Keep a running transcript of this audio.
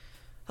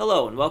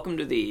Hello and welcome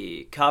to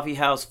the Coffee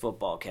House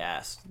Football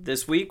Cast.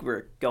 This week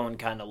we're going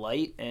kind of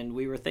light and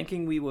we were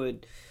thinking we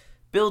would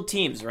build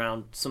teams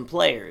around some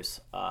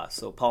players.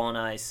 So Paul and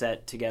I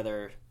set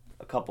together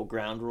a couple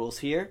ground rules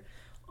here.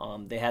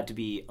 They had to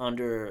be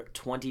under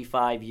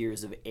 25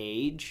 years of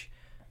age.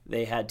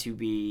 They had to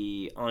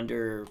be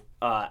under,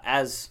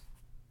 as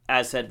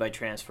said by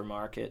Transfer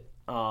Market,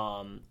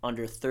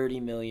 under 30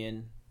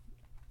 million.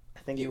 I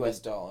think U.S.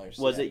 dollars.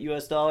 Was it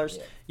U.S. dollars?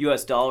 Yeah.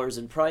 U.S. dollars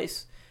in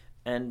price.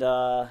 And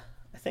I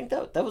think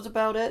that was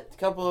about it. A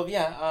couple of,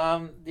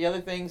 the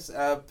other things,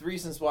 the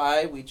reasons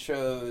why we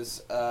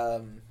chose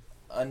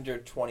under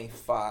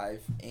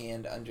 25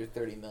 and under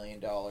 $30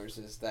 million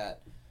is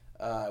that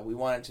we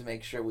wanted to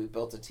make sure we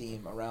built a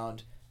team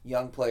around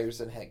young players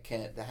that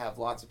have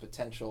lots of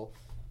potential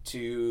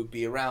to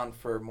be around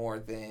for more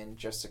than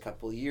just a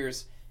couple of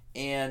years,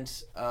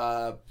 and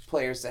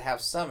players that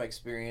have some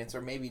experience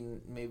or maybe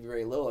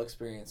very little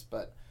experience,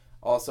 but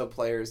also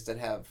players that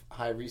have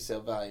high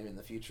resale value in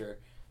the future,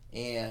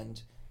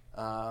 and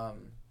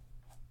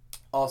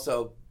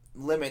also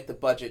limit the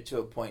budget to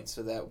a point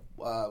so that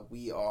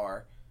we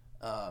are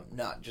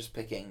not just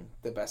picking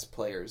the best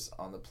players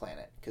on the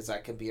planet, because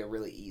that could be a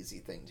really easy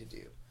thing to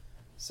do.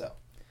 So,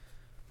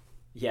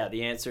 yeah,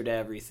 the answer to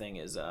everything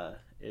is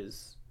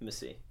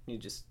Messi. You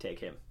just take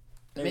him.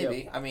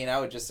 Maybe. I mean, I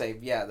would just say,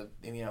 we got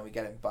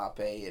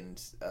Mbappe and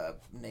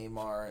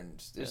Neymar,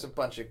 and there's a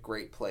bunch of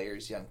great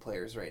players, young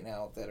players right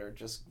now that are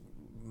just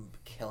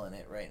killing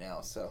it right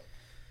now. So,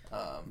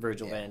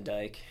 Virgil van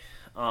Dijk,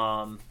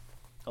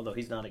 although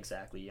he's not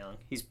exactly young.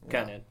 He's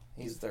kind of...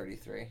 He's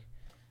 33.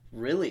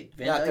 Really?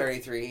 Not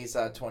 33, he's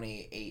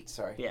 28,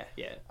 sorry. Yeah.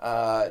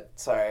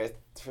 Sorry,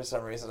 for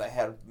some reason I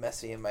had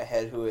Messi in my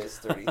head, who is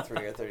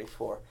 33 or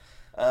 34.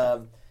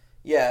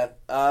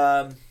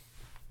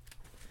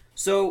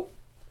 So...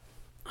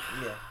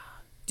 Yeah.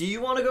 Do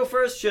you want to go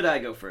first? Should I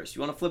go first?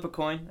 You want to flip a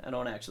coin? I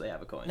don't actually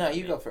have a coin. No,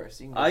 you go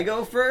first. I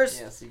go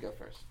first? Yes, you go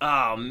first.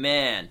 Oh,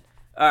 man.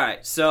 All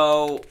right,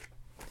 so...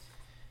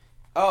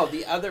 Oh,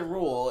 the other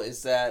rule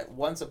is that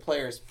once a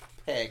player is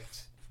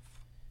picked,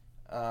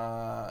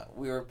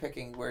 we were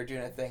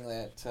doing a thing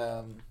that...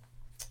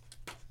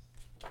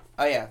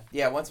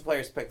 once a player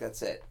is picked,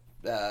 that's it.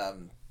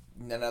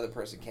 Another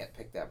person can't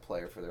pick that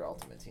player for their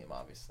ultimate team,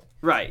 obviously.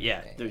 Right,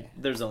 yeah.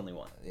 There's only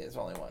one. Yeah, there's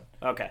only one.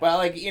 Okay.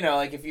 Well, if you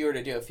were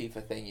to do a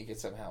FIFA thing, you could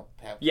somehow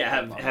have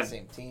the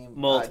same team.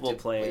 Multiple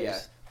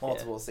players.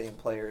 Multiple same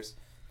players.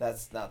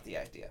 That's not the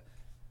idea.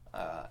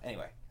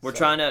 Anyway. We're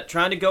trying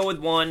to go with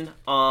one.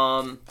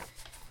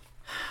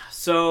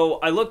 So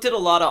I looked at a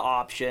lot of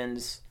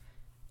options,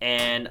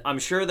 and I'm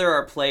sure there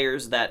are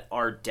players that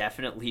are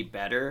definitely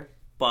better,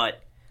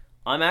 but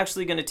I'm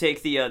actually going to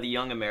take the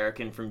young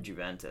American from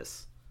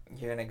Juventus.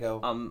 You're going to go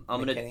I'm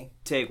going to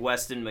take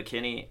Weston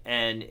McKennie,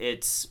 and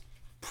it's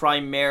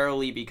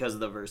primarily because of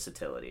the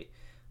versatility.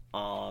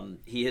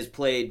 He has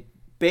played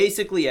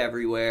basically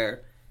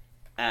everywhere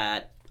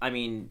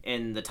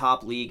in the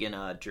top league in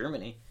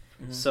Germany.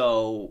 Mm-hmm.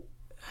 So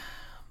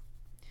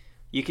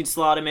you can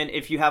slot him in.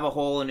 If you have a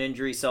hole in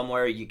injury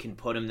somewhere, you can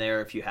put him there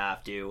if you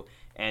have to,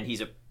 and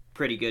he's a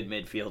pretty good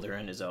midfielder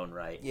in his own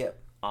right.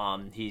 Yep.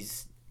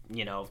 He's,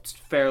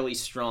 fairly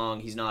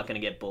strong. He's not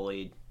going to get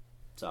bullied.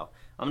 So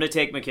I'm going to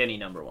take McKennie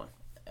number one.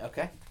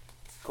 Okay.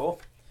 Cool.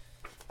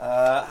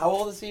 How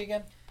old is he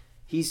again?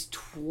 He's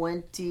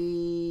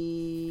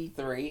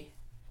 23.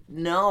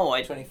 No,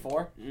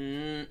 24?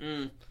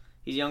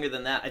 He's younger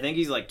than that. I think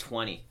he's like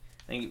 20.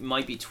 I think he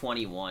might be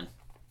 21.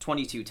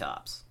 22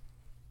 tops.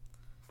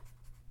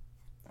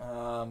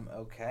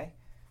 Okay.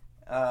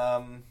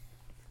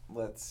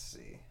 Let's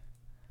see.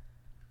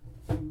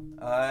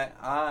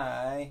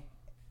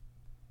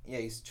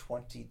 He's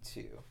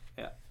 22.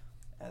 Yeah.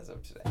 As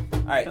of today. All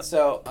right,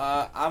 so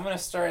I'm going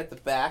to start at the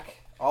back,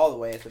 all the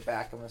way at the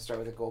back. I'm going to start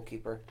with the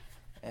goalkeeper,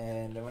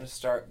 and I'm going to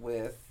start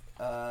with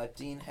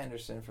Dean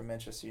Henderson from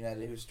Manchester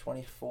United, who's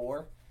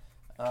 24,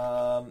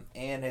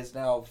 and has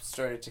now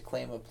started to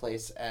claim a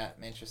place at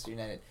Manchester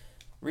United.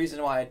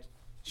 Reason why I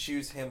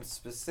choose him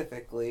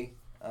specifically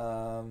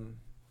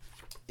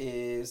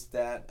is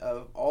that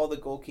of all the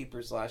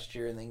goalkeepers last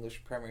year in the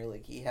English Premier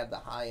League, he had the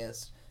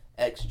highest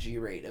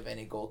XG rate of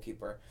any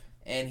goalkeeper.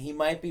 And he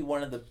might be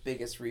one of the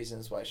biggest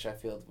reasons why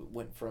Sheffield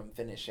went from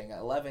finishing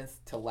 11th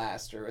to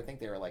last, or I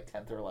think they were like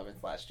 10th or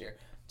 11th last year,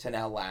 to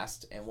now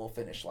last, and will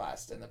finish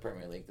last in the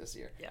Premier League this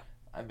year. Yeah.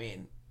 I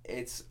mean,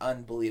 it's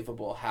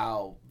unbelievable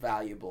how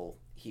valuable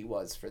he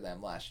was for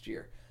them last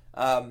year.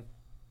 And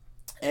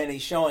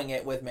he's showing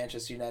it with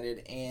Manchester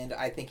United, and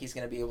I think he's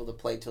going to be able to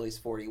play till he's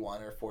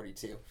 41 or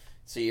 42.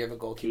 So you have a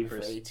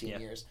goalkeeper for 18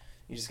 years.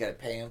 You just got to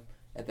pay him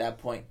at that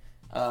point.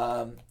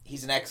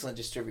 He's an excellent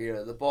distributor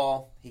of the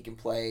ball. He can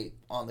play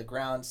on the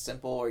ground,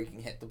 simple, or he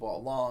can hit the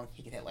ball long.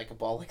 He can hit a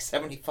ball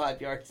 75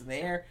 yards in the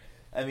air.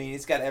 I mean,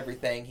 he's got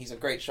everything. He's a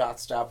great shot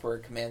stopper,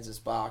 commands his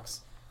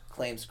box,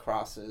 claims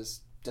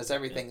crosses, does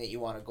everything that you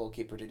want a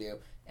goalkeeper to do.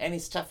 And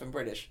he's tough and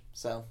British,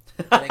 so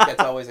I think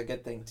that's always a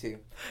good thing, too.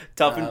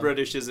 Tough and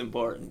British is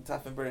important.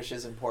 Tough and British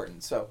is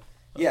important. So,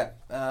 yeah,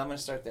 I'm going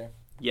to start there.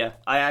 Yeah,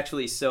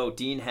 so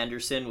Dean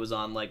Henderson was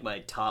on like my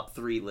top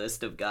 3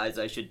 list of guys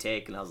I should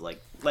take, and I was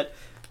like,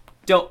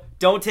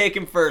 don't take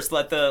him first.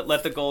 Let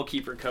the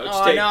goalkeeper coach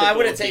take the I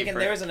would have goalkeeper. taken.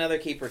 There was another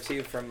keeper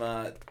too from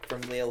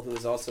Lille who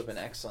has also been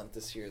excellent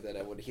this year.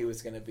 He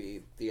was going to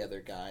be the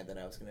other guy that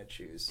I was going to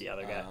choose. The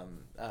other guy.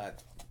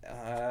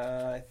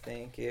 I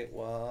think it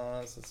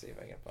was. Let's see if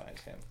I can find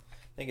him.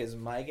 I think it's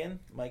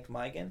Mike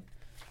Migan.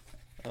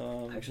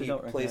 He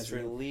plays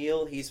for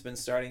Lille. He's been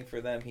starting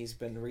for them. He's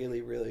been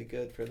really, really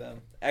good for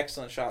them.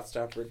 Excellent shot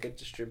stopper, good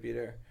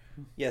distributor.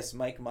 Yes,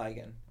 Mike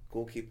Migan,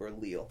 goalkeeper,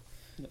 Lille,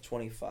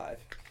 25.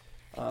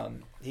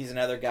 He's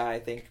another guy I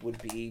think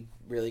would be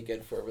really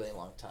good for a really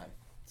long time.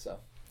 So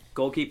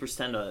goalkeepers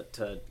tend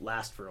to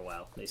last for a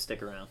while. They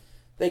stick around.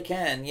 They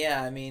can,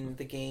 yeah. I mean,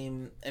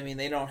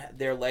 they don't.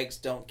 Their legs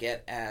don't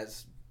get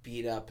as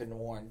beat up and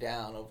worn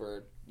down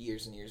over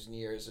years and years and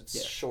years.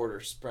 It's shorter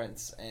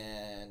sprints,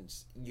 and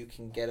you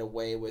can get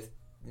away with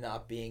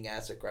not being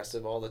as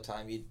aggressive all the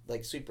time. You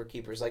like super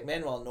keepers like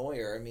Manuel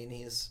Neuer. I mean,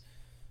 he's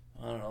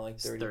like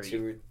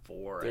 32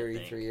 or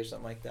 33 or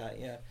something like that.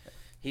 Yeah,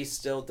 he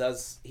still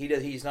does.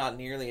 He's not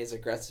nearly as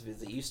aggressive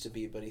as he used to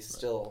be, but he's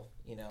still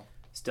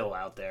still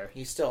out there.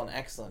 He's still an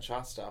excellent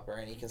shot stopper,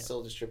 and he can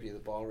still distribute the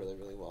ball really,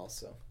 really well.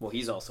 So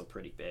he's also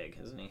pretty big,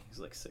 isn't he? He's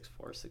like 6'4",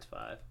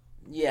 6'5".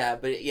 Yeah,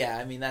 but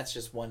I mean that's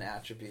just one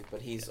attribute,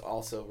 but he's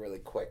also really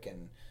quick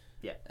and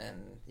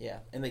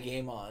in the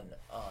game on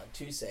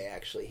Tuesday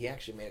he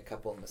actually made a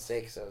couple of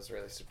mistakes. I was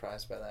really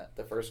surprised by that.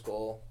 The first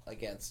goal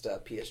against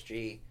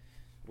PSG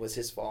was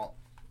his fault.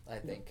 I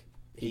think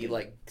he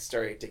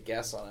started to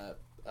guess on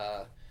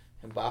a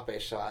Mbappe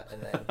shot,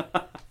 and then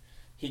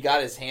he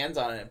got his hands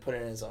on it and put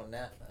it in his own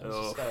net. It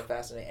was just kind of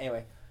fascinating.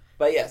 Anyway,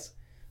 but yes,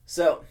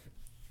 so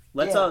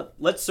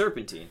let's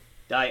serpentine.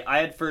 I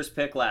had first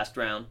pick last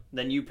round,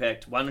 then you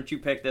picked. Why don't you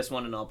pick this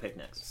one and I'll pick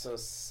next? So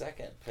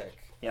second pick.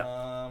 Yep.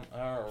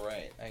 All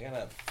right. I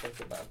gotta think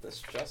about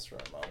this just for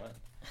a moment.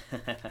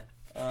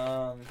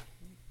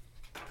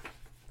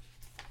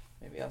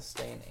 Maybe I'll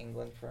stay in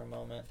England for a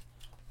moment.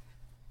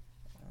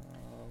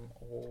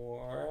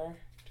 Or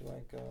do I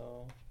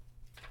go?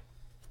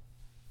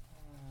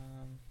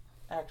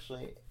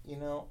 Actually,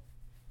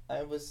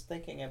 I was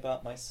thinking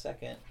about my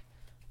second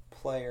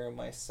player,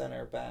 my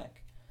center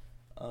back.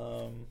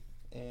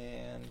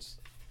 And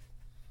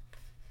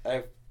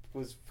I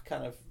was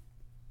kind of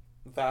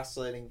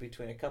vacillating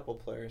between a couple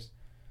players.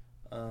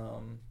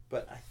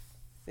 But I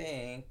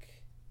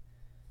think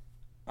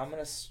I'm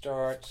going to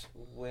start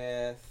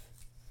with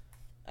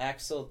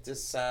Axel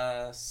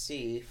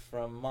Disasi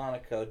from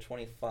Monaco,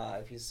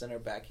 25. He's center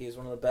back. He was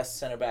one of the best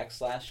center backs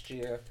last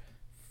year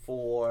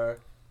for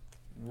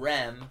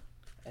Rem,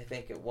 I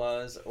think it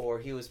was. Or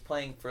he was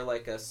playing for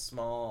like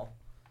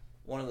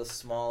one of the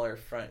smaller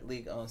front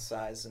league owned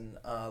sides, and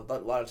a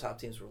lot of top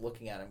teams were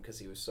looking at him because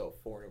he was so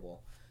affordable.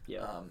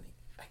 Yeah.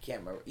 I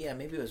can't remember. Yeah,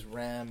 maybe it was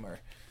Rem or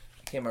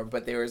I can't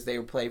remember. But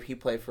he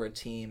played for a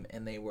team,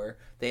 and they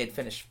had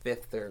finished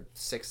 5th or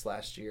 6th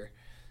last year,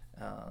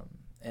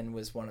 and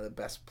was one of the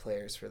best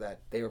players for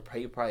that. They were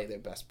probably their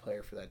best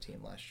player for that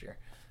team last year.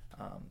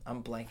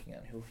 I'm blanking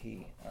on who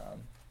he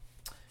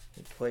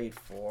played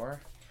for.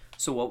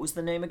 So what was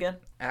the name again?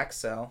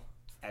 Axel.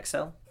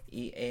 Axel?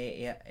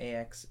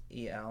 Eaxel,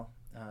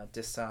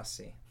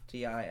 Disasi,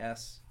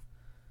 Disasi.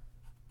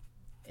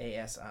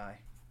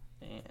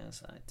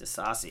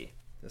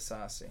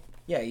 Disasi.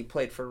 Yeah, he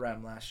played for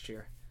Rem last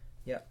year.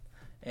 Yep,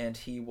 and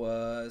he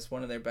was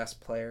one of their best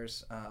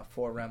players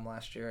for Rem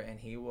last year. And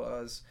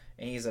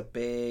he's a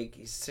big,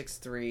 he's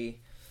 6'3",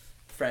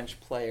 French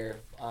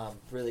player,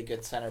 really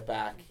good center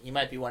back. He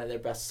might be one of their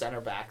best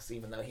center backs,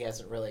 even though he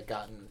hasn't really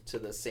gotten to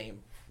the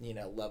same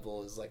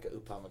level as like a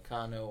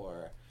Upamecano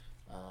or.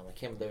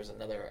 There's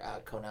another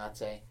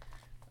Konate,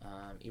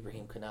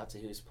 Ibrahim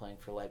Konate, who's playing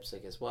for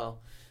Leipzig as well.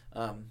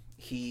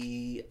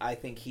 I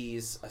think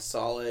he's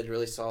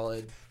really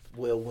solid,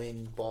 will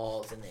win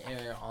balls in the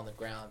air, on the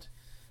ground.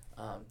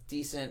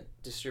 Decent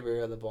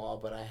distributor of the ball,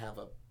 but I have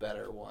a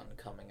better one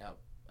coming up,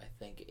 I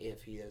think,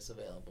 if he is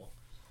available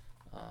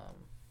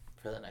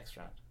for the next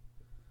round.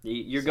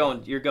 You're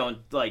going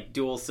like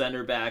dual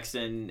center backs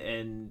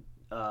and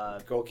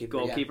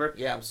goalkeeper.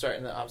 Yeah, I'm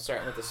starting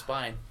with the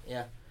spine.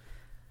 Yeah.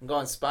 I'm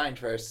going spine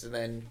first, and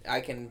then I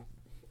can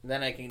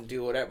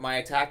do whatever. My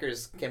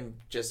attackers can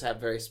just have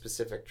very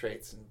specific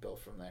traits and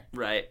build from there.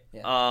 Right.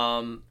 Yeah.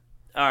 All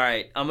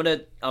right. I'm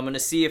gonna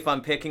see if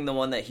I'm picking the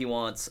one that he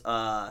wants.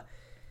 Abdou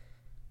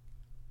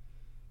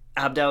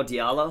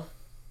Diallo.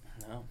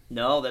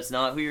 No, that's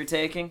not who you're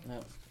taking. No.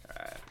 All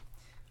right.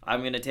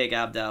 I'm gonna take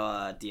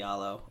Abdou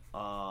Diallo.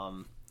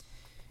 A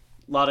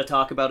lot of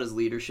talk about his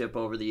leadership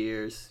over the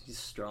years. He's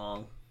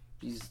strong.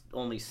 He's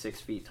only 6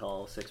 feet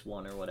tall,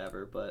 6'1" or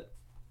whatever, but.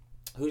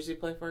 Who does he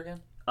play for again?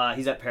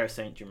 He's at Paris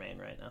Saint-Germain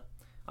right now.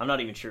 I'm not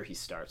even sure he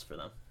starts for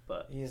them,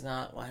 but he's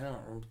not. I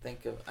don't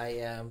think of.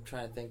 I'm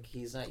trying to think.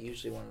 He's not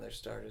usually one of their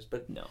starters,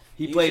 but no,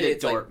 he played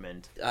at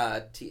Dortmund.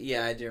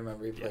 Yeah, I do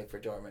remember he played for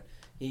Dortmund.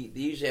 They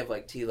usually have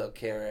like Tilo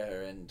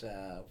Kehrer and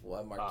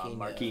Marquinhos.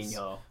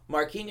 Marquinhos.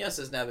 Marquinhos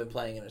has now been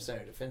playing in a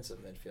center defensive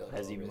midfield.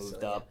 Has he recently.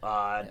 moved up?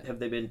 Have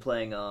they been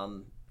playing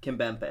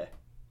Kimpembe?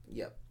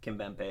 Yep.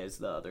 Kimpembe is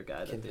the other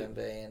guy.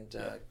 Kimpembe and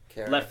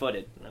Kehrer.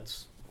 Left-footed.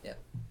 That's yeah.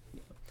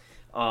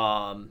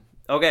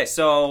 Okay,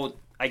 so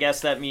I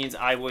guess that means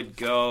I would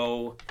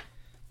go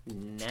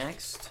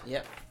next.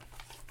 Yep.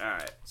 All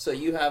right. So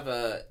you have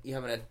a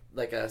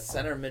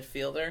center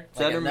midfielder,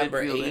 like a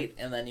number 8,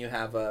 and then you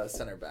have a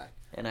center back.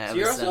 And I have so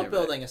you're a also center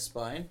building back. a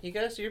spine.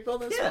 You're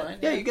building a spine.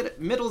 Yeah, you get it.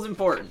 Middle's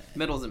important.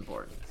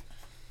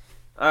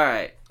 All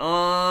right.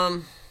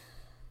 I'm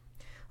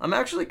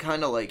actually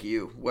kind of like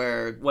you,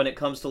 where when it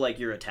comes to like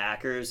your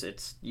attackers,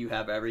 it's you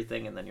have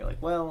everything, and then you're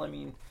like, well, I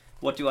mean,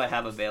 what do I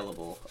have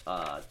available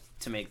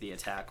to make the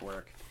attack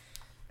work?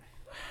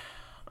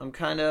 I'm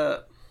kind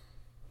of.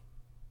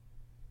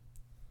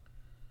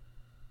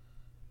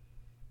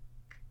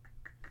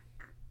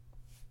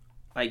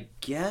 I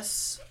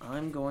guess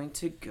I'm going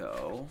to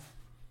go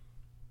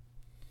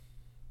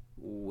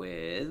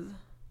with.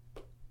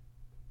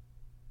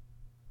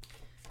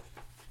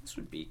 This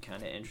would be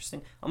kind of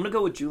interesting. I'm going to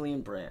go with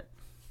Julian Brandt.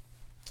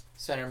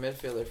 Center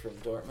midfielder from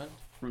Dortmund.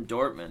 From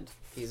Dortmund.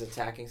 He's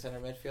attacking center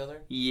midfielder?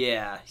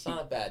 Yeah. It's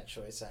not a bad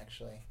choice,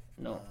 actually.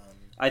 No.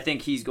 I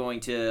think he's going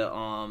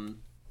to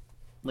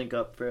link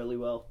up fairly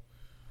well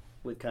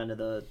with kind of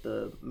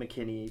the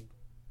McKinney,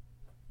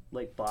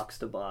 like,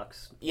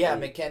 box-to-box. Yeah,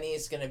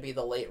 McKinney's going to be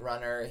the late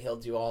runner. He'll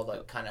do all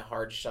the kind of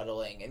hard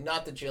shuttling. And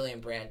not that Julian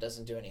Brandt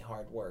doesn't do any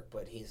hard work,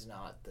 but he's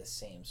not the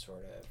same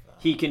sort of...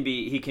 He can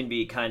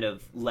be kind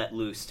of let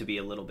loose to be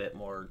a little bit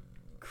more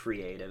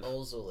creative.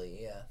 Ozily,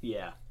 yeah.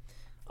 Yeah.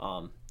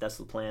 That's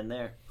the plan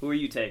there. Who are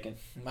you taking?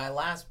 My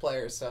last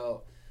player,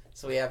 so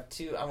we have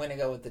two. I'm going to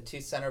go with the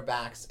 2 center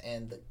backs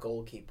and the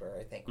goalkeeper,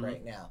 I think,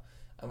 right now.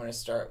 I'm going to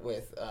start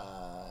with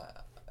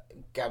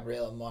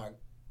Gabriel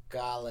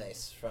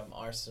Margales from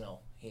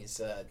Arsenal. He's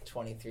a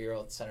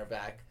 23-year-old center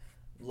back,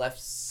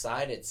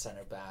 left-sided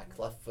center back,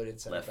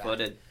 left-footed center back.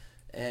 Left-footed.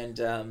 And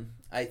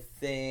I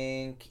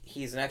think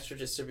he's an extra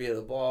distributor of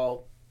the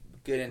ball,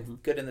 good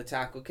in the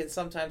tackle, can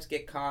sometimes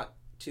get caught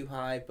too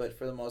high, but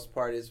for the most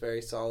part is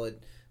very solid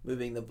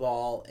moving the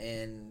ball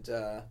and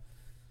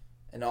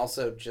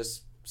also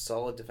just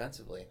solid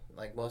defensively.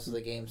 Like most of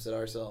the games that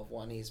Arsenal have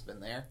won, he's been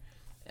there.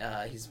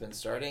 He's been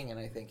starting, and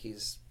I think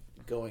he's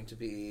going to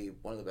be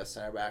one of the best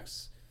center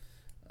backs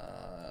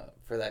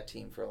for that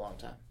team for a long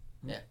time.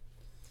 Yeah.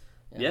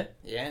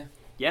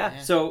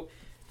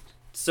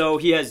 So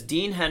he has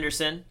Dean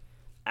Henderson,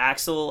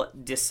 Axel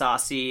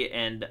Disasi,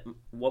 and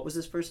what was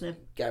his first name?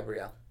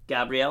 Gabriel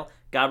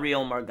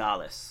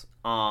Margales.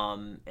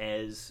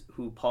 As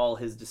who Paul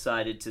has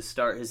decided to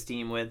start his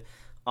team with.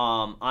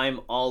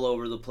 I'm all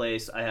over the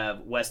place. I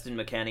have Weston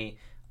McKennie.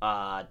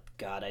 God,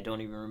 I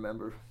don't even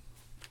remember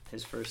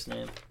his first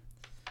name.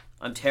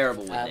 I'm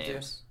terrible with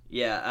names.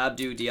 Yeah,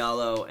 Abdou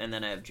Diallo, and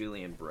then I have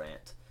Julian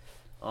Brandt.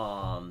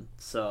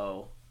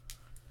 So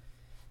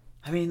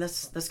I mean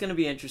that's going to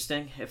be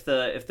interesting. If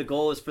the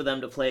goal is for them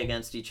to play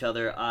against each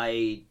other,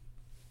 I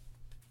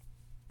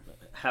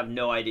have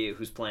no idea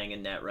who's playing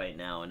in net right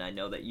now, and I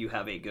know that you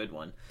have a good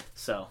one,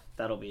 so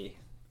that'll be.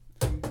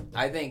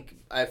 I think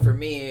for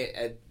me,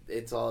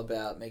 it's all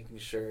about making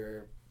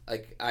sure.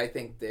 Like I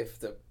think if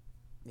the,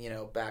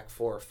 back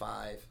 4 or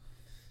 5,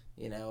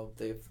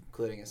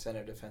 including a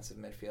center defensive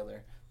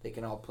midfielder, they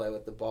can all play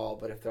with the ball.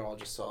 But if they're all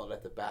just solid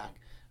at the back,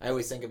 I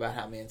always think about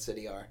how Man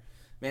City are.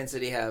 Man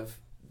City have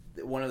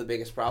one of the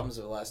biggest problems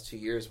of the last 2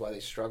 years, why they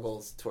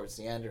struggled towards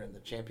the end or in the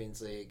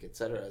Champions League,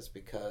 etc., is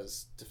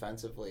because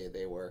defensively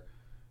they were.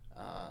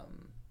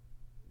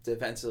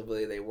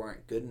 Defensively, they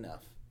weren't good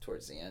enough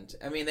towards the end.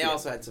 I mean, they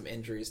also had some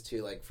injuries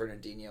too, like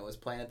Fernandinho was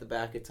playing at the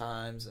back at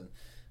times and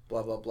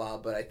blah, blah, blah.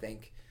 But I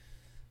think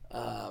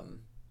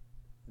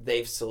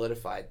they've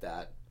solidified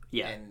that.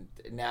 Yeah. And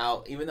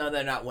now, even though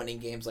they're not winning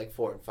games like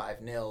 4 and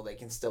 5-0, they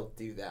can still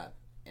do that.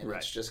 And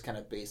It's just kind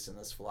of based on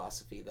this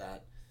philosophy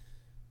that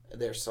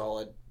they're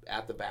solid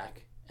at the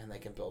back and they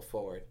can build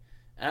forward.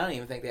 And I don't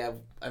even think they have...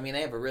 I mean,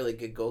 they have a really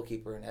good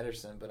goalkeeper in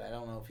Ederson, but I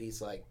don't know if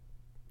he's like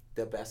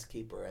the best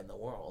keeper in the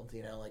world,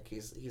 like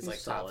he's like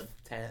solid. top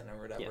 10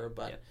 or whatever,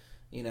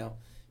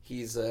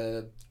 he's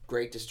a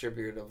great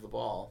distributor of the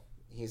ball.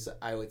 He's,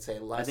 I would say,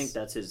 less. I think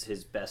that's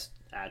his best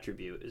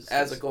attribute is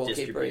as a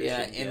goalkeeper,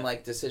 in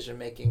like decision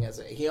making.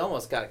 He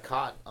almost got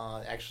caught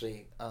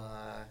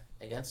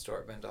against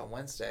Dortmund on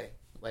Wednesday.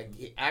 Like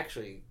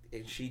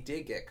she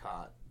did get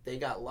caught. They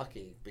got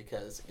lucky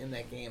because in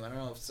that game, I don't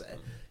know if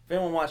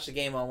anyone watched the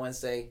game on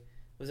Wednesday.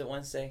 Was it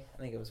Wednesday? I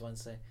think it was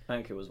Wednesday.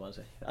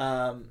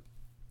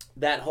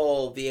 That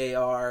whole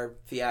VAR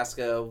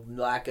fiasco,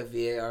 lack of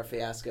VAR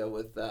fiasco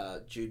with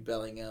Jude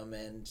Bellingham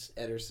and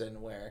Ederson,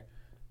 where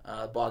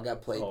the ball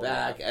got played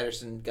back. Yeah.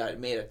 Ederson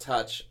made a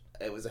touch.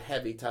 It was a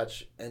heavy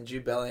touch, and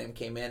Jude Bellingham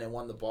came in and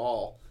won the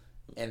ball,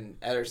 and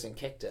Ederson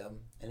kicked him,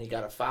 and he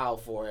got a foul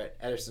for it.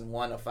 Ederson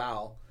won a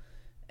foul,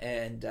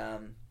 and I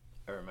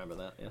remember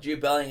that. Yeah.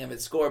 Jude Bellingham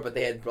had scored, but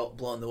they had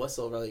blown the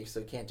whistle earlier, so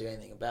he can't do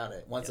anything about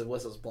it. Once the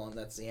whistle's blown,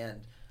 that's the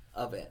end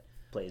of it.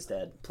 plays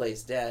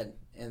dead.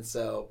 And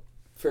so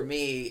for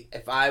me,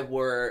 if I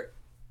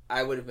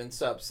would have been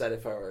so upset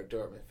if I were a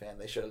Dortmund fan.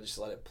 They should have just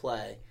let it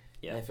play.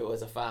 Yeah. And if it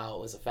was a foul,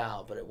 it was a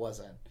foul, but it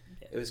wasn't.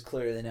 Yeah. It was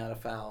clearly not a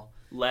foul.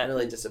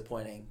 Really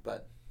disappointing,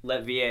 but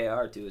let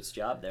VAR do its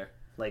job there.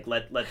 Like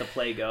let the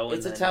play go.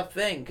 It's a tough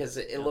thing because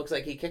it looks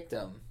like he kicked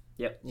him.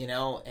 Yep. You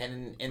know,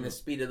 and in the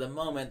speed of the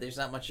moment, there's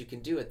not much you can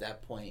do at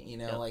that point. You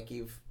know, like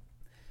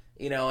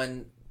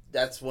and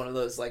that's one of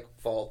those like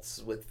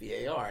faults with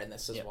VAR, and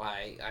this is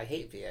why I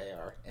hate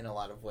VAR in a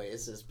lot of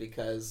ways, is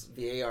because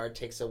VAR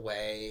takes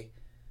away,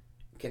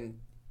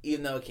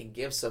 even though it can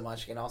give so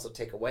much, it can also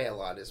take away a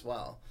lot as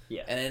well.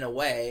 Yeah. And in a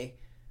way,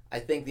 I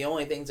think the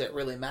only things that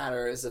really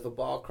matter is if a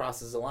ball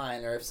crosses the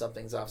line or if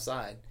something's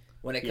offside.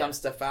 When it comes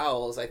to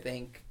fouls, I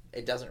think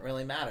it doesn't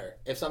really matter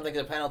if something's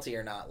a penalty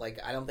or not. Like,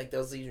 I don't think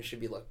those even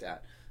should be looked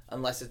at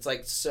unless it's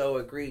like so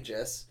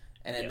egregious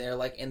and then they're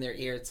like in their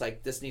ear, it's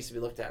like this needs to be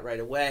looked at right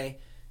away.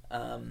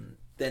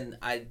 Then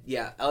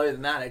other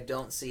than that, I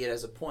don't see it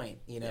as a point,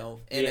 you know.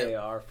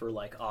 VAR for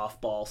like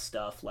off-ball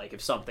stuff, like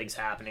if something's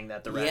happening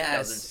that the ref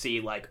doesn't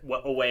see, like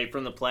away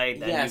from the play,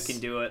 then you can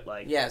do it.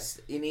 Like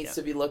it needs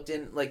to be looked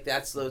in. Like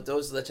those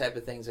are the type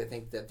of things I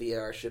think that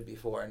VAR should be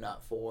for, and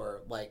not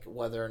for like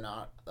whether or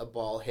not a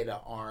ball hit an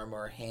arm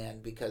or a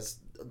hand, because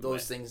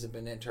those things have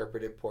been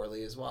interpreted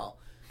poorly as well.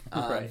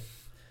 Right.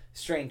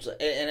 Strangely,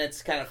 and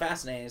it's kind of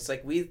fascinating. It's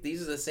like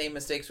these are the same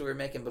mistakes we were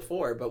making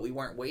before, but we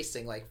weren't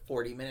wasting like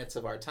 40 minutes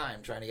of our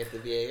time trying to get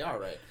the VAR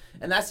right.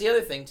 And that's the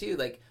other thing too.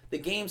 Like the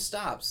game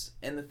stops,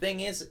 and the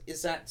thing is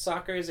that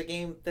soccer is a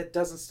game that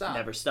doesn't stop,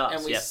 never stops,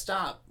 and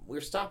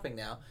we're stopping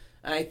now.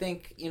 And I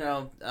think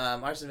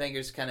Arsene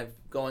Wenger's kind of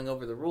going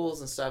over the rules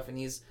and stuff, and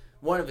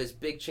one of his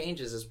big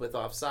changes is with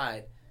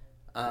offside.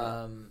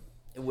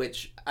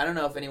 Which I don't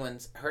know if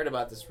anyone's heard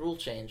about this rule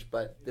change,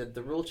 but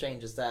the rule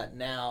change is that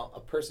now a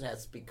person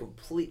has to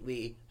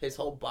be his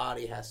whole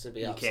body has to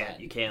be outside.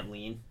 You can't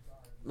lean.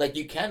 Like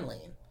you can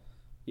lean.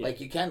 Yeah. Like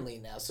you can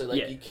lean now. So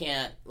like you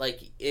can't,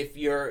 like if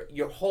your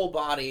whole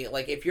body,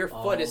 like if your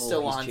foot is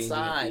still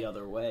onside. The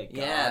other way.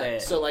 Got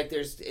it. So like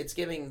it's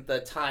giving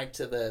the tie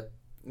to the,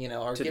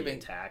 or to giving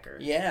the attacker.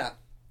 Yeah.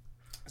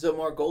 So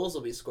more goals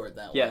will be scored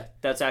that way. Yeah,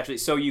 that's actually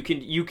so you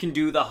can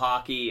do the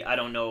hockey. I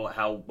don't know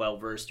how well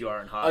versed you are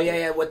in hockey. Oh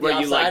yeah, with the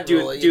where you like do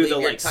the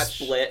like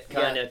touch, split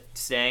kind of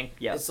staying.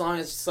 Yeah, as long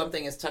as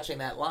something is touching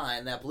that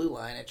line, that blue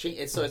line,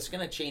 so it's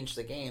going to change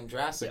the game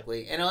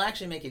drastically, and it'll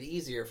actually make it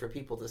easier for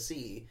people to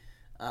see.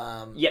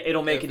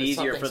 It'll make it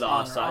easier for the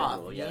offside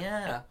rule.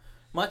 Yeah.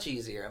 Much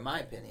easier, in my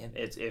opinion.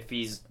 It's if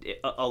he's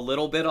a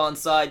little bit on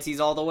sides,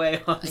 he's all the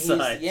way on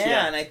sides.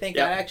 And I think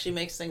that actually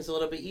makes things a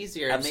little bit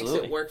easier. Absolutely. It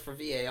makes it work for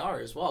VAR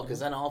as well,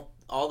 because then all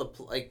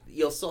the like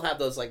you'll still have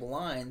those like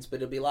lines, but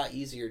it'll be a lot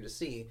easier to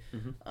see.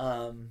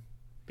 Mm-hmm.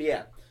 But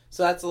yeah,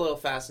 so that's a little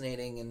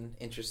fascinating and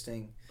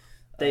interesting.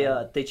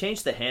 They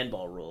changed the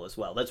handball rule as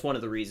well. That's one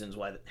of the reasons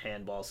why the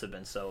handballs have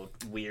been so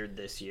weird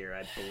this year,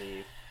 I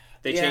believe.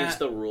 They changed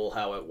the rule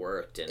how it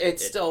worked, and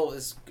it's still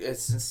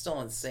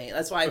insane.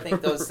 That's why I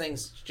think those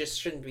things just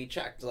shouldn't be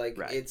checked. Like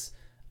it's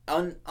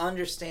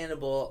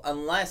understandable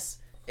unless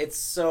it's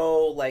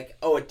so like,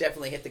 oh, it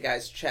definitely hit the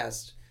guy's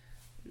chest.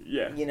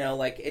 Yeah,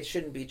 like it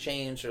shouldn't be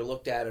changed or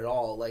looked at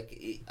all.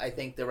 Like I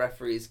think the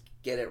referees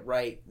get it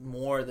right a lot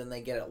more than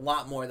they get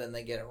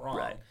it wrong.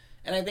 Right.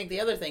 And I think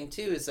the other thing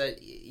too is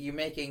that you're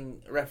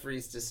making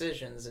referees'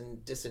 decisions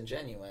and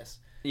disingenuous.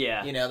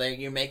 Yeah,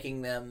 you're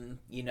making them,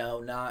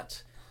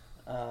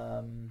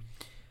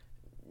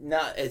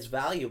 not as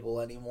valuable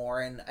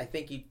anymore, and I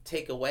think you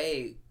take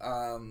away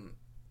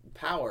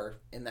power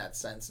in that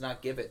sense,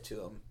 not give it to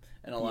them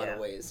in a lot of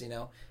ways,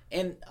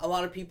 and a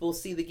lot of people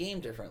see the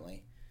game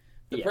differently.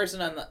 The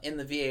person in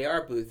the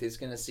VAR booth is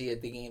going to see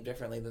the game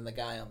differently than the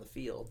guy on the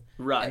field,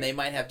 right? And they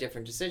might have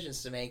different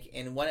decisions to make,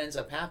 and what ends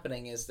up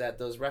happening is that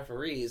those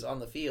referees on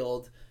the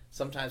field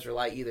sometimes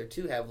rely either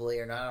too heavily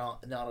or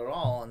not at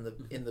all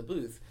in the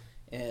booth,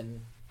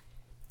 and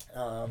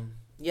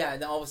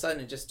and all of a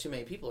sudden, just too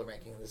many people are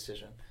making the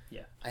decision.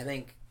 Yeah. I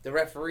think the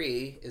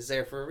referee is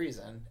there for a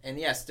reason. And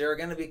yes, there are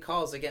going to be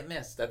calls that get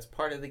missed. That's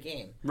part of the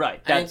game.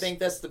 Right. I think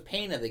that's the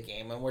pain of the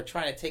game, and we're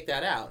trying to take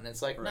that out. And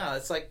it's like, no,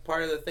 it's like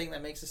part of the thing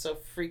that makes it so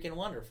freaking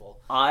wonderful.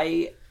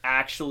 I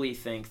actually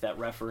think that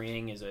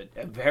refereeing is a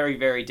very,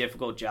 very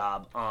difficult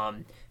job.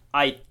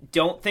 I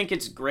don't think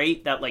it's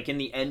great that, like, in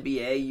the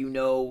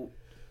NBA,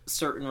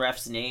 certain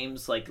refs'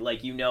 names.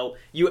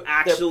 You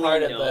actually They're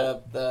part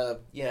of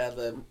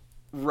the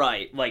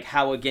right, like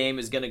how a game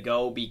is going to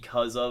go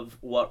because of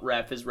what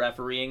ref is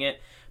refereeing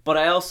it. But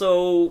I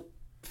also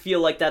feel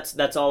like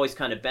that's always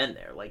kind of been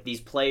there. Like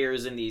these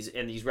players and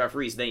these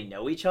referees, they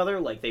know each other,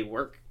 like they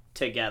work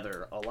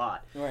together a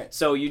lot. Right.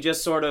 So you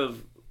just sort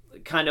of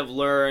kind of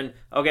learn,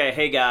 okay,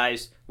 hey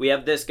guys, we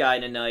have this guy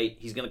tonight.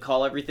 He's going to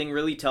call everything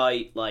really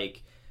tight.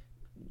 Like,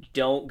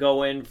 don't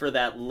go in for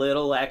that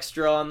little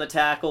extra on the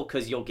tackle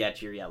because you'll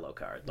get your yellow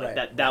card.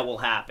 Like that will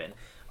happen.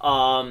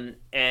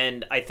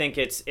 And I think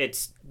it's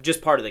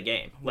just part of the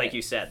game, like Right.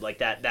 you said, like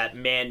that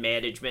man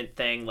management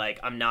thing. Like,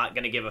 I'm not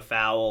gonna give a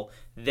foul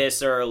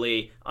this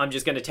early. I'm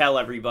just gonna tell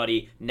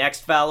everybody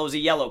next foul is a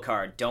yellow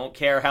card. Don't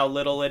care how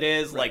little it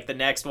is. Right. Like, the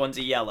next one's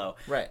a yellow.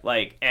 Right.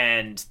 Like,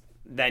 and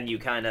then you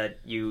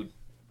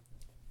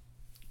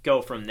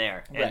go from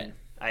there. And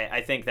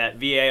I think that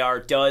VAR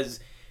does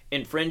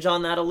infringe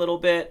on that a little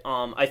bit.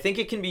 I think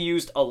it can be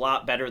used a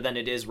lot better than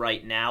it is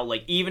right now.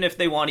 Like, even if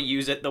they want to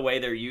use it the way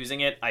they're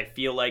using it, I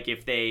feel like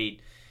if they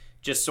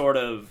just sort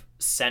of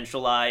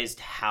centralized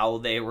how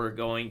they were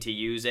going to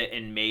use it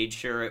and made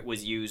sure it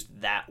was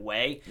used that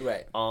way,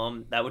 Right.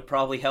 that would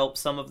probably help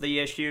some of the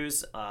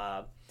issues.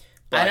 I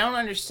don't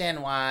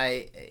understand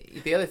why.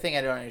 The other thing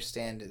I don't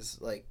understand is,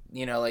 like,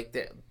 like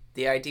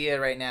the idea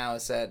right now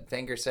is that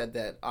Wenger said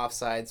that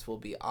offsides will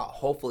be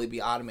hopefully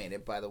be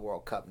automated by the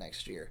World Cup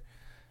next year.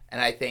 And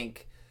I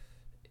think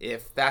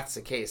if that's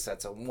the case,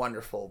 that's a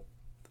wonderful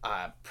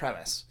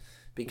premise,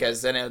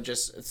 because then it'll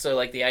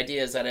the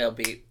idea is that it'll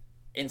be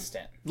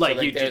instant. Like,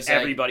 So,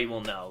 everybody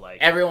will know.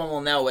 Like, everyone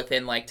will know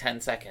within 10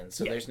 seconds.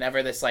 So Yeah. there's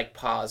never this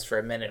pause for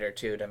a minute or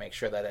two to make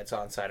sure that it's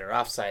onside or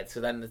offside.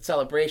 So then the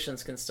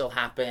celebrations can still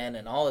happen,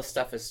 and all this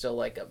stuff is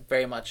still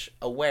very much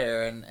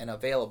aware and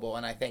available.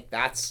 And I think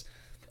that's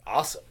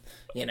awesome,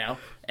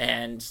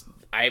 and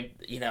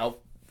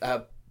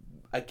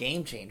a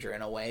game changer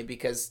in a way,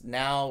 because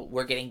now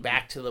we're getting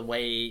back to the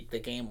way the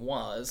game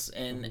was.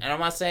 And I'm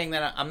not saying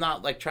that I'm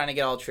not trying to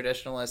get all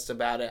traditionalist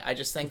about it. I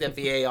just think that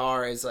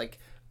VAR is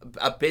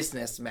a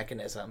business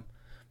mechanism.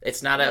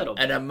 It's not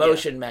an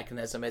emotion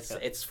mechanism.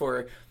 It's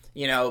for,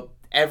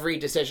 every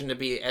decision to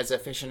be as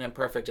efficient and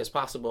perfect as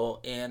possible.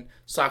 And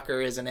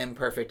soccer is an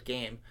imperfect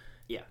game.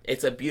 Yeah.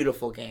 It's a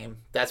beautiful game.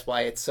 That's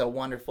why it's so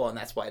wonderful, and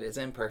that's why it is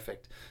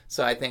imperfect.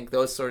 So I think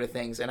those sort of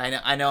things, and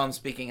I know I'm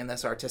speaking in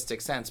this artistic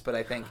sense, but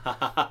I think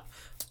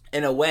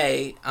in a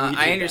way,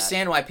 I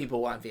understand why people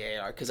want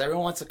VAR, because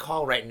everyone wants a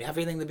call right and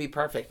everything to be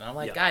perfect. And I'm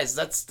like, guys,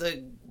 that's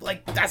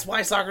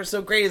why soccer's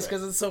so great, is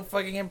because it's so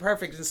fucking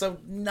imperfect and so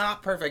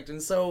not perfect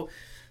and so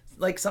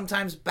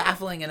sometimes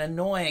baffling and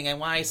annoying, and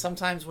why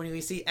sometimes when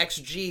we see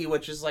XG,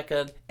 which is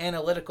an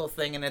analytical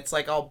thing, and it's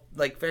all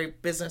very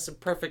business and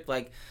perfect,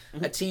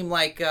 a team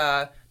like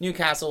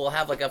Newcastle will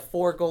have a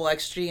 4-goal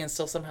XG and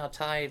still somehow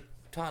tie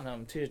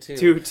Tottenham 2-2.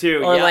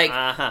 2-2, or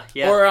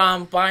or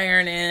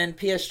Bayern and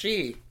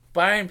PSG.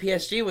 Bayern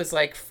PSG was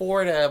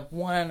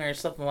 4-1 or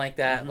something like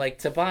that,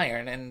 to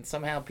Bayern, and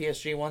somehow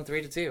PSG won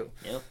 3-2.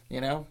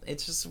 Yeah.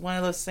 It's just one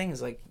of those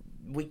things.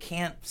 We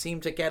can't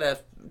seem to get a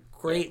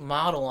great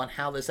model on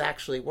how this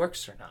actually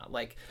works or not.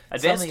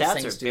 Advanced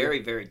stats are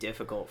very, very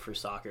difficult for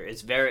soccer.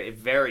 It's very,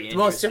 very interesting.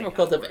 The most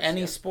difficult of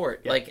any yeah.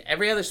 sport. Yeah.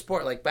 Every other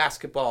sport,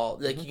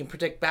 basketball, you can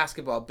predict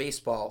basketball,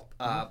 baseball,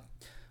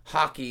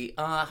 hockey.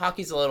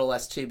 Hockey's a little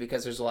less too,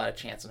 because there's a lot of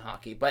chance in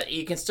hockey, but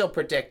you can still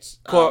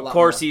predict.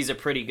 Corsi's a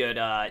pretty good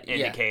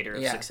indicator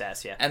of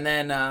success. Yeah. And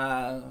then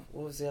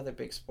what was the other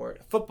big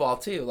sport? Football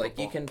too.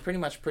 You can pretty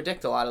much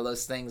predict a lot of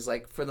those things.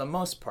 For the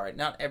most part,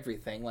 not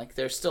everything.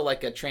 There's still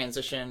a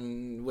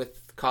transition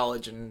with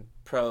college and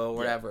pro or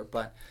whatever,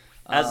 but.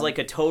 As a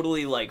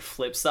totally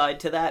flip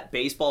side to that,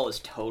 baseball is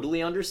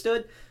totally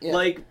understood.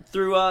 Yeah.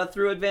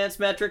 Through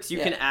advanced metrics, you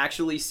can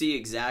actually see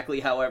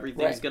exactly how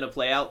everything's going to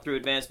play out through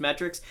advanced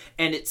metrics,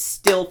 and it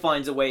still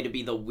finds a way to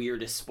be the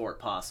weirdest sport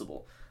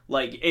possible.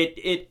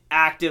 It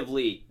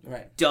actively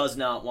does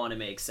not want to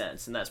make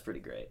sense, and that's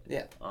pretty great.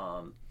 Yeah.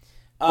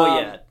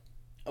 Yeah.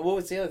 What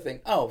was the other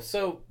thing? Oh,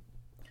 so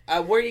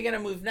where are you going to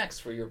move next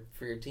for your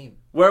team?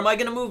 Where am I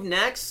going to move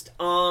next?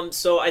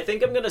 So I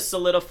think I'm going to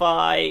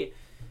solidify.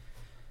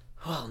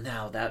 Well,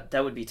 now that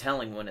would be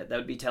telling, wouldn't it? That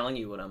would be telling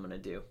you what I'm going to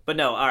do. But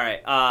no, all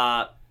right.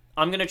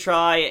 I'm going to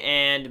try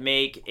and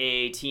make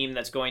a team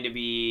that's going to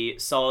be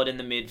solid in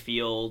the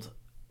midfield,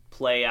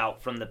 play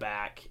out from the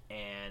back,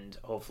 and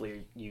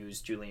hopefully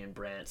use Julian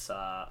Brandt's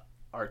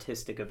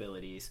artistic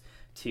abilities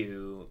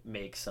to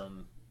make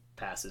some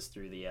passes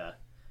through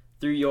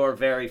your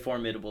very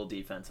formidable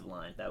defensive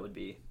line. That would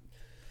be...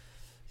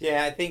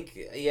 Yeah, I think.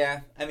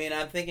 Yeah, I mean,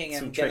 I'm thinking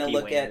I'm gonna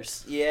look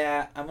wingers.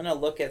 I'm gonna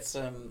look at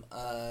some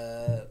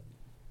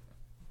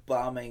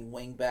bombing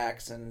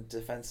wingbacks and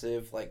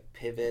defensive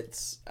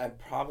pivots. I'm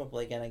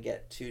probably gonna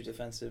get 2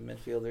 defensive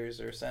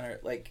midfielders or center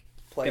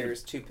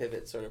players, 2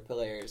 pivot sort of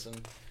players,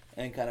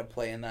 and kind of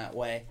play in that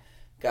way.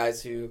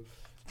 Guys who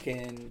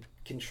can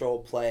control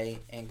play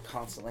and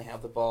constantly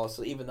have the ball.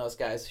 So even those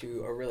guys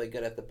who are really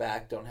good at the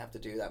back don't have to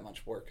do that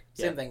much work.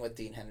 Same thing with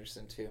Dean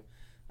Henderson too.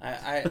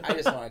 I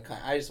just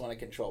want to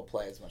control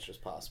play as much as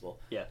possible.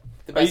 Yeah,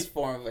 the best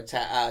form of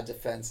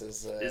defense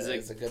is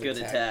a good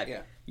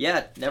attack.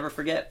 Yeah, never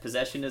forget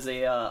possession is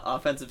a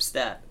offensive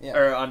stat. Yeah.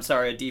 Or I'm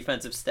sorry, a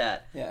defensive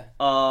stat. Yeah.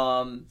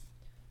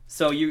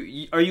 So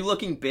you are you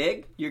looking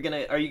big?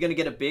 Are you gonna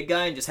get a big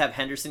guy and just have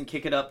Henderson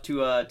kick it up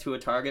to a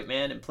target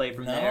man and play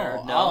from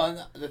there? No.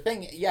 Oh, the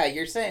thing. Yeah,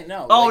 you're saying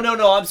no. Oh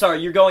no! I'm sorry.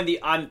 You're going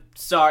I'm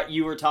sorry.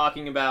 You were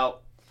talking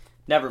about.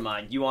 Never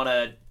mind. You want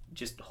to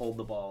just hold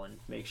the ball and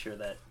make sure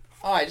that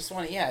Oh, I just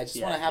want to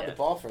have the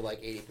ball for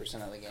like 80%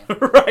 of the game.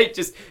 Right,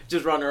 just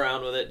run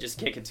around with it, just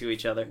kick it to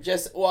each other.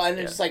 Just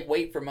like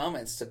wait for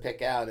moments to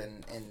pick out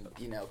and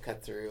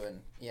cut through,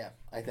 and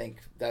I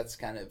think that's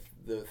kind of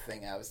the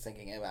thing I was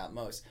thinking about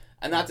most.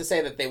 And not to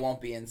say that they won't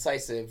be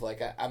incisive.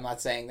 Like I'm not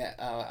saying that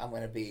I'm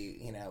going to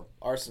be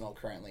Arsenal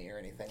currently or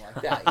anything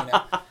like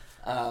that.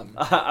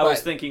 I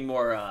was thinking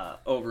more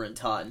over in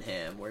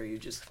Tottenham, where you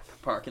just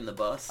park in the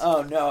bus.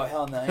 Oh, no,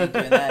 hell no, I ain't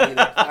doing that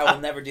either. I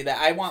will never do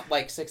that. I want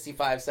like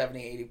 65,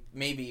 70, 80,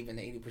 maybe even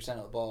 80%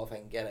 of the ball if I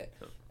can get it.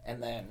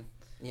 And then,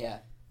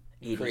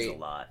 80's a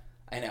lot.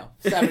 I know.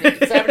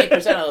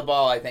 70% of the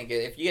ball, I think,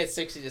 if you get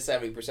 60 to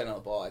 70% of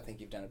the ball, I think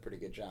you've done a pretty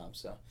good job.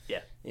 So,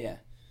 yeah.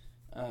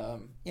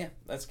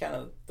 That's kind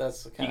of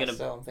stuff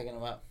I'm thinking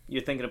about.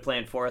 You're thinking of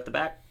playing 4 at the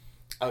back?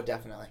 Oh,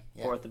 definitely.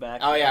 Yeah. 4 at the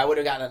back? Oh, yeah, I would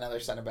have gotten another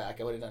center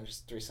back. I would have done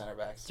just 3 center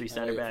backs. 3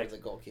 center backs? For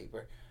the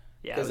goalkeeper.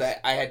 Yeah, because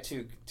I had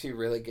two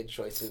really good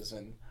choices,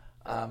 and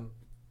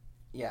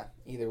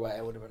either way I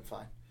would have been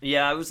fine.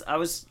 Yeah,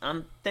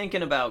 I'm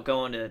thinking about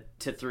going to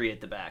 3 at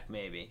the back,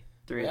 maybe.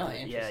 3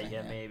 really?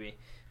 Yeah, maybe.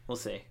 We'll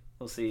see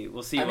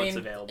what's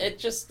available. It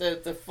just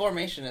the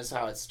formation is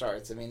how it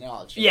starts. I mean,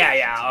 all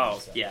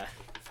yeah.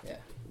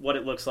 What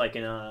it looks like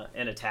in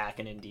attack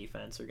and in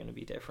defense are going to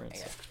be different.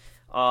 Yeah.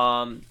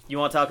 You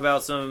want to talk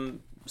about some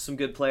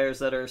good players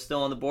that are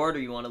still on the board, or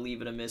you want to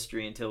leave it a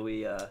mystery until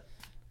we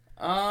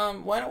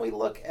why don't we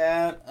look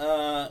at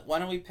why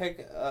don't we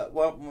pick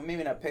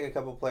maybe not pick a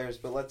couple players,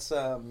 but let's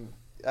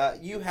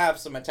you have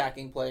some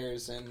attacking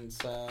players and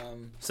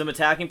some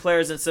attacking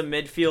players and some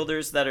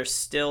midfielders that are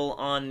still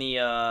on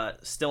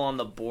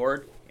the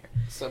board.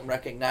 Some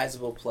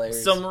recognizable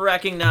players. Some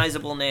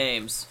recognizable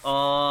names.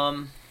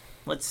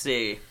 Let's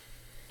see.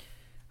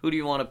 Who do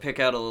you want to pick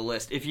out of the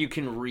list? If you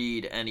can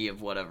read any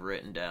of what I've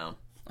written down.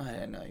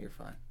 I know you're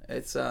fine.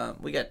 It's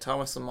we got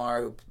Thomas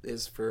Lemar, who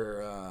is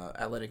for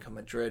Atletico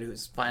Madrid,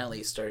 who's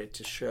finally started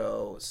to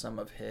show some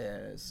of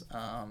his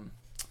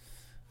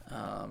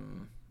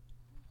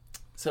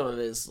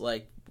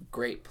like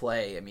great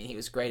play. I mean, he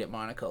was great at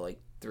Monaco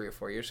like 3 or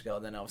 4 years ago.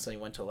 Then all of a sudden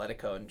he went to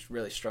Atletico and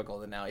really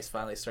struggled, and now he's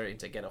finally starting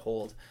to get a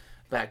hold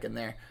back in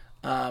there.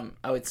 I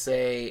would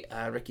say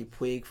Ricky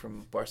Puig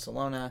from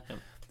Barcelona. Yep.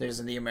 There's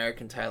the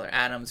American Tyler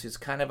Adams, who's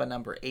kind of a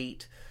number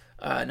 8.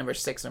 Number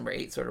 6, number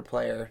 8 sort of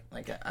player.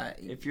 Like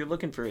if you're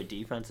looking for a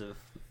defensive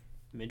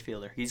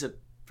midfielder, he's a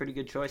pretty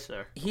good choice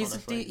there. He's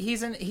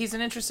an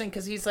interesting,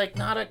 because he's like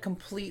not a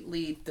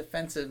completely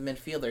defensive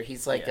midfielder.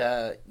 He's like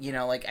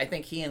like I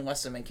think he and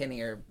Weston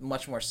McKennie are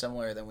much more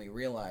similar than we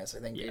realize. I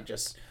think they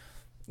just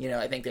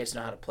I think they just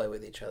know how to play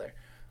with each other.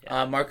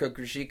 Yeah. Marco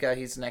Grujica,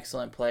 he's an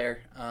excellent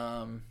player.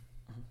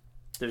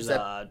 There's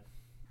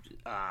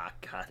I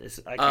can't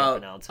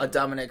pronounce it.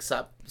 Dominic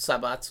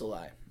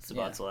Sabatzulai.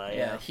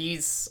 Yeah.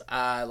 He's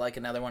like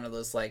another one of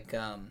those like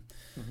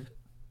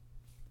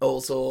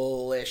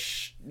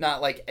Ozil-ish,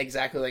 not like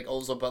exactly like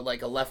Ozil, but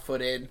like a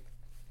left-footed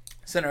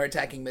center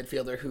attacking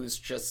midfielder who's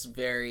just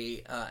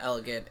very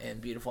elegant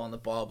and beautiful on the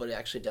ball, but he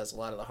actually does a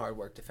lot of the hard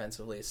work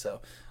defensively.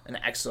 So an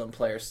excellent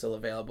player still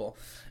available.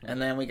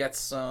 And then we got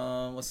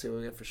some. Let's see what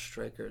we got for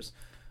strikers.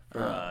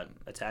 For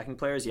attacking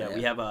players,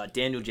 we have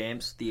Daniel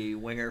James, the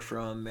winger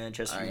from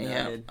Manchester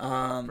United.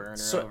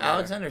 So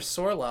Alexander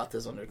Sorloth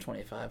is under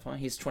 25, huh?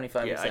 He's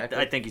 25 exactly.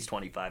 I think he's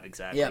 25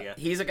 exactly. Yeah,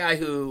 he's a guy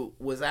who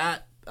was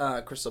at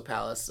Crystal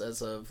Palace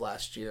as of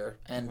last year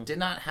and did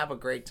not have a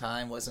great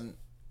time. Wasn't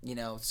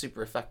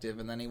super effective,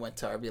 and then he went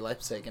to RB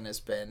Leipzig and has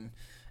been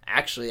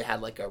actually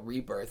had like a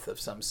rebirth of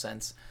some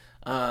sense.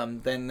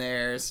 Then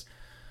there's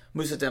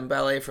Moussa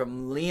Dembele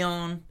from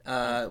Lyon,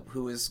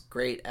 who was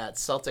great at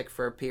Celtic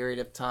for a period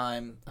of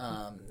time.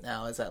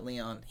 Now is at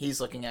Lyon.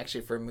 He's looking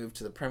actually for a move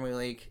to the Premier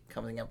League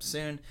coming up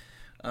soon.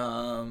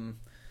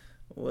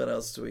 What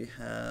else do we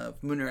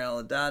have? Munir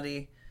El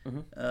Haddadi.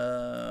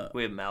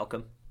 We have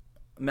Malcolm.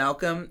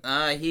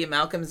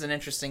 Malcolm's an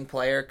interesting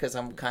player because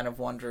I'm kind of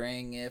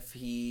wondering if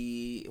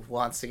he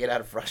wants to get out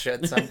of Russia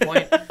at some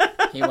point.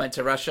 He went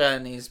to Russia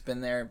and he's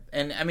been there,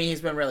 and I mean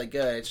he's been really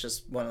good. It's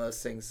just one of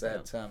those things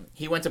that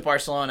he went to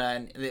Barcelona,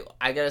 and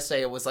I gotta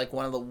say it was like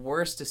one of the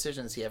worst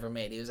decisions he ever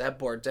made. He was at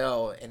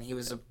Bordeaux and he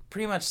was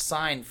pretty much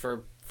signed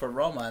for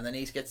Roma, and then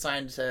he gets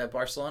signed to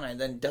Barcelona and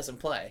then doesn't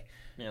play.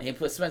 Yeah. And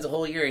he spends a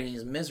whole year and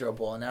he's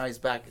miserable, and now he's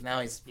back. Now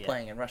he's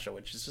playing in Russia,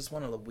 which is just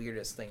one of the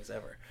weirdest things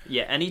ever.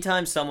 Yeah,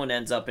 anytime someone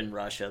ends up in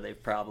Russia,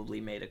 they've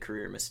probably made a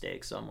career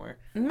mistake somewhere.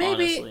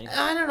 Maybe, honestly.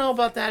 I don't know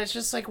about that. It's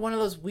just like one of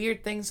those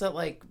weird things that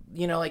like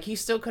he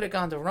still could have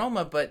gone to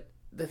Roma, but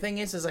the thing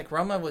is like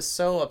Roma was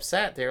so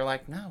upset. They were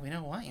like, no, we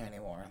don't want you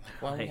anymore.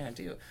 Like, what are we gonna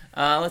do?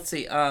 Let's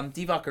see.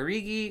 Divock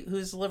Origi,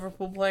 who's a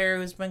Liverpool player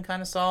who's been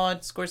kind of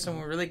solid, scored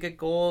some really good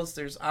goals.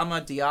 There's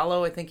Ama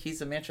Diallo. I think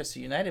he's a Manchester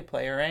United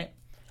player, right?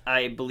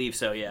 I believe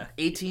so, yeah.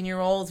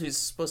 18-year-old who's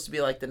supposed to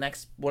be like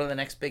one of the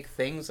next big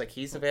things. Like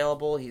he's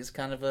available. He's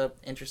kind of a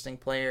interesting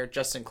player.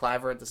 Justin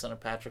Kluivert, the son of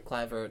Patrick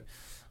Kluivert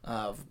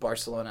of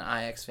Barcelona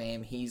Ajax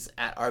fame. He's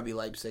at RB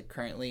Leipzig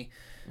currently.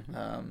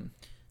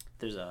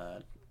 There's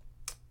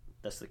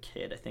That's the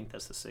kid. I think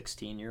that's the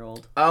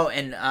 16-year-old. Oh,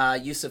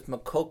 and Yusuf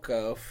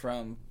Moukoko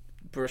from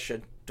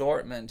Borussia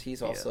Dortmund.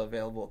 He's also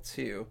available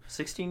too.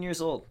 16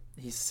 years old.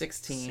 He's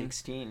 16.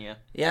 16, yeah.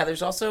 Yeah,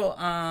 there's also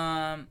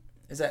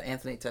is that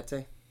Anthony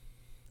Tete?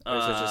 Or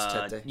is it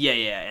just Tete?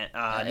 Yeah.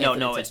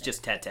 No, it's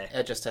just Tete.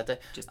 Just Tete.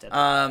 Just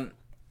Tete.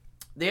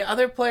 The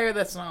other player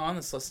that's not on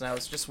this list, and I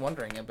was just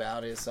wondering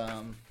about, is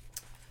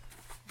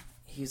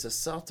he's a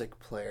Celtic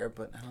player,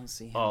 but I don't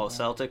see him. Oh,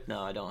 Celtic?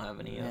 No, I don't have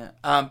any yet.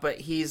 Yeah. But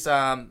he's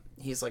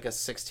like a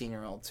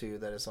 16-year-old too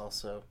that is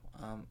also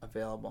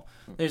available.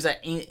 There's that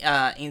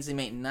Ainsley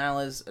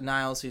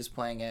Maitland-Niles who's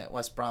playing at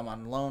West Brom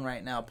on loan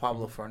right now.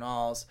 Pablo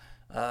Fornals,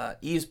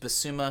 Yves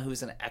Bissouma,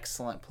 who's an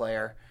excellent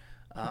player,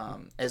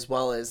 as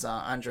well as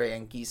Andre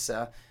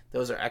Anguissa.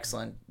 Those are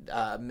excellent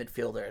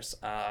midfielders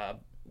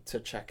to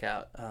check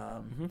out.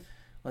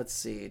 Let's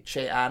see,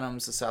 Che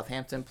Adams, a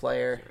Southampton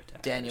player.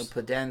 Daniel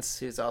Podence,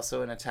 who's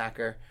also an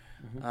attacker.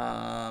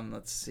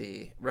 Let's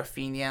see,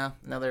 Rafinha,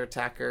 another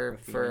attacker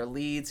for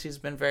Leeds, who's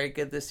been very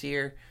good this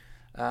year.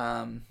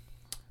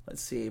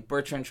 Let's see,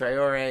 Bertrand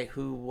Traore,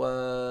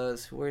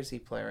 where does he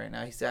play right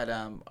now? He's at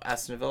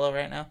Aston Villa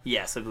right now.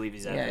 Yes, I believe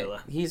he's at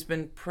Villa. He's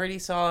been pretty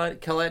solid.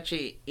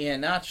 Kelechi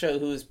Iheanacho,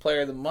 who's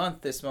player of the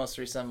month this most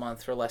recent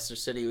month for Leicester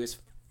City, who's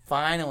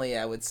finally,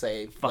 I would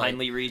say,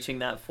 reaching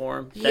that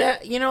form. Yeah,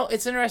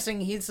 it's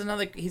interesting. He's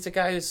a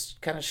guy who's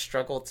kind of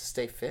struggled to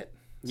stay fit.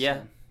 Yeah.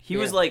 So, he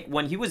was like,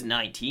 when he was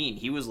 19,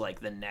 he was like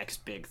the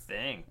next big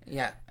thing.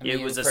 Yeah.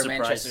 It was a surprise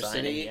Manchester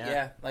signing, City.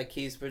 Yeah. Like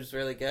he was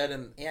really good.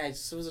 And yeah,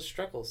 it was a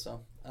struggle.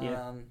 So,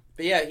 yeah.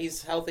 But yeah,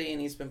 he's healthy and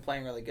he's been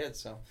playing really good.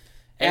 So,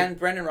 and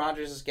Brendan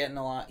Rodgers is getting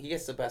a lot. He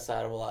gets the best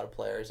out of a lot of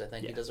players. I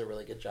think he does a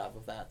really good job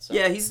of that. So.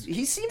 Yeah, he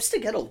seems to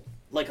get a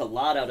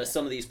lot out of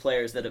some of these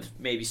players that have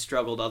maybe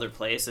struggled other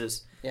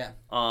places. Yeah.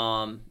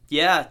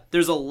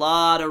 There's a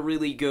lot of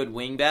really good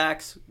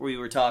wingbacks. We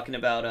were talking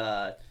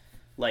about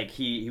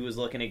he was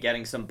looking at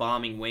getting some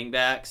bombing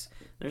wingbacks.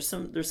 There's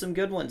some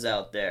good ones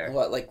out there.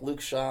 What, like Luke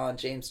Shaw,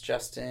 James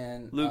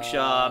Justin,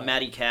 Shaw,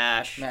 Matty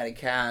Cash.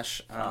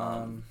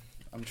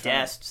 I'm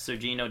trying.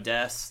 Sergino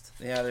Dest.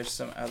 Yeah, there's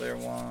some other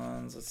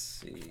ones. Let's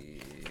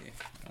see.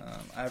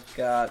 I've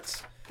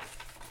got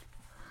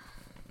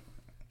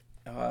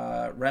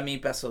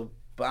Remy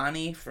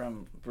Bessobani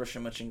from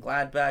Borussia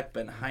Mönchengladbach,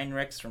 Ben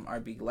Heinrichs from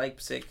RB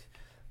Leipzig.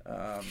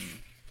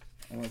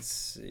 Let's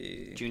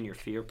see. Junior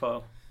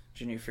Firpo.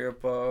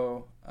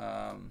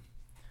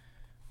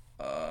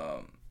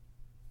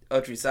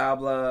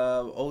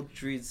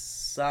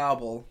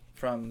 Odrizabal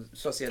from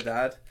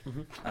Sociedad.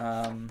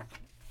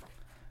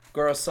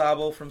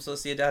 Gorosabal from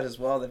Sociedad as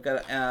well. They've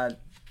got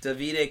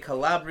Davide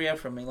Calabria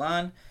from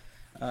Milan.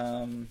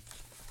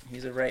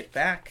 He's a right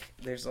back.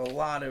 There's a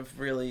lot of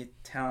really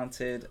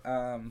talented...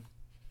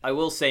 I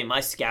will say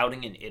my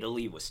scouting in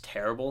Italy was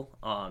terrible,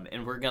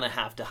 and we're going to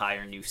have to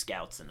hire new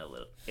scouts in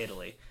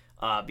Italy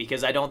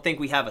because I don't think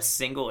we have a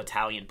single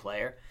Italian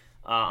player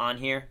on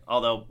here,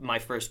 although my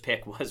first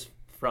pick was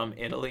from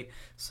Italy,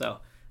 so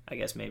I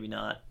guess maybe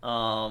not.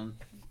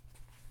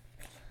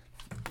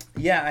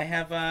 Yeah, I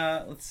have,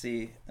 let's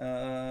see,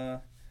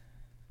 Kyle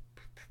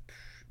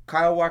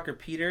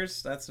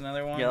Walker-Peters, that's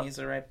another one. Yep. He's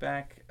a right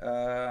back.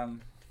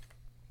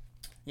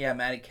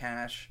 Matty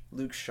Cash,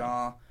 Luke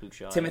Shaw,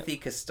 Timothy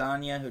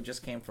Castagna, who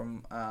just came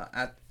from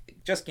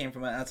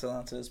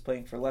Atalanta, is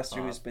playing for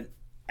Leicester, who's been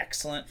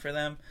excellent for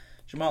them.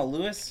 Jamal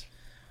Lewis,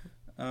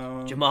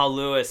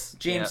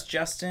 James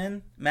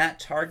Justin, Matt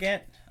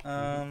Target,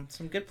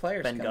 some good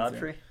players. Ben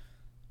Godfrey,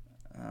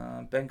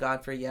 and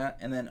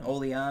then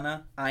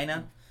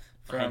Aina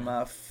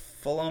from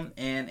Fulham,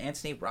 and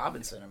Anthony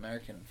Robinson,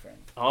 American friend.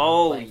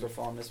 Playing for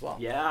Fulham as well.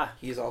 Yeah.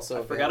 He's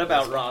also... I forgot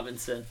about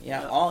Robinson.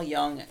 Yeah, all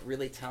young,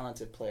 really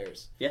talented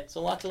players. Yeah. It's a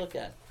lot to look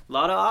at. A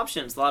lot of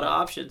options.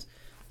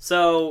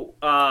 So,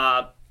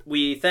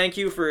 we thank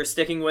you for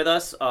sticking with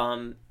us,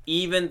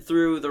 even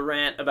through the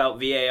rant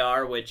about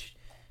VAR, which...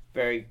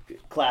 very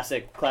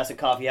classic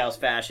coffee house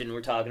fashion.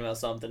 We're talking about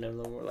something,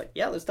 and then we're like,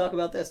 "Yeah, let's talk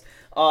about this." It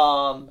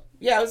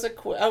was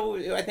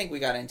I think we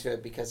got into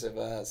it because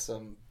of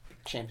some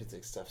Champions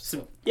League stuff.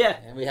 So. Yeah,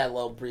 and we had a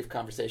little brief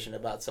conversation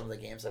about some of the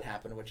games that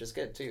happened, which is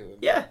good too.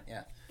 Yeah.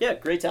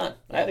 Great time.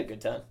 Yeah. I had a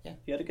good time. Yeah,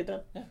 you had a good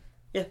time.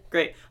 Yeah,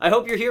 great. I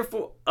hope you're here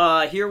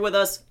with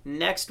us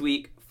next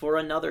week for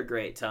another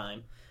great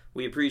time.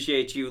 We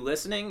appreciate you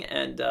listening,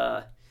 and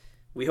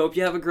we hope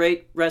you have a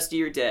great rest of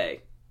your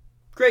day.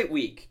 Great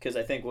week, because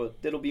I think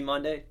it'll be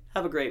Monday.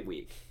 Have a great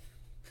week.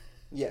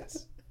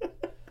 Yes. All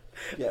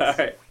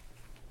right.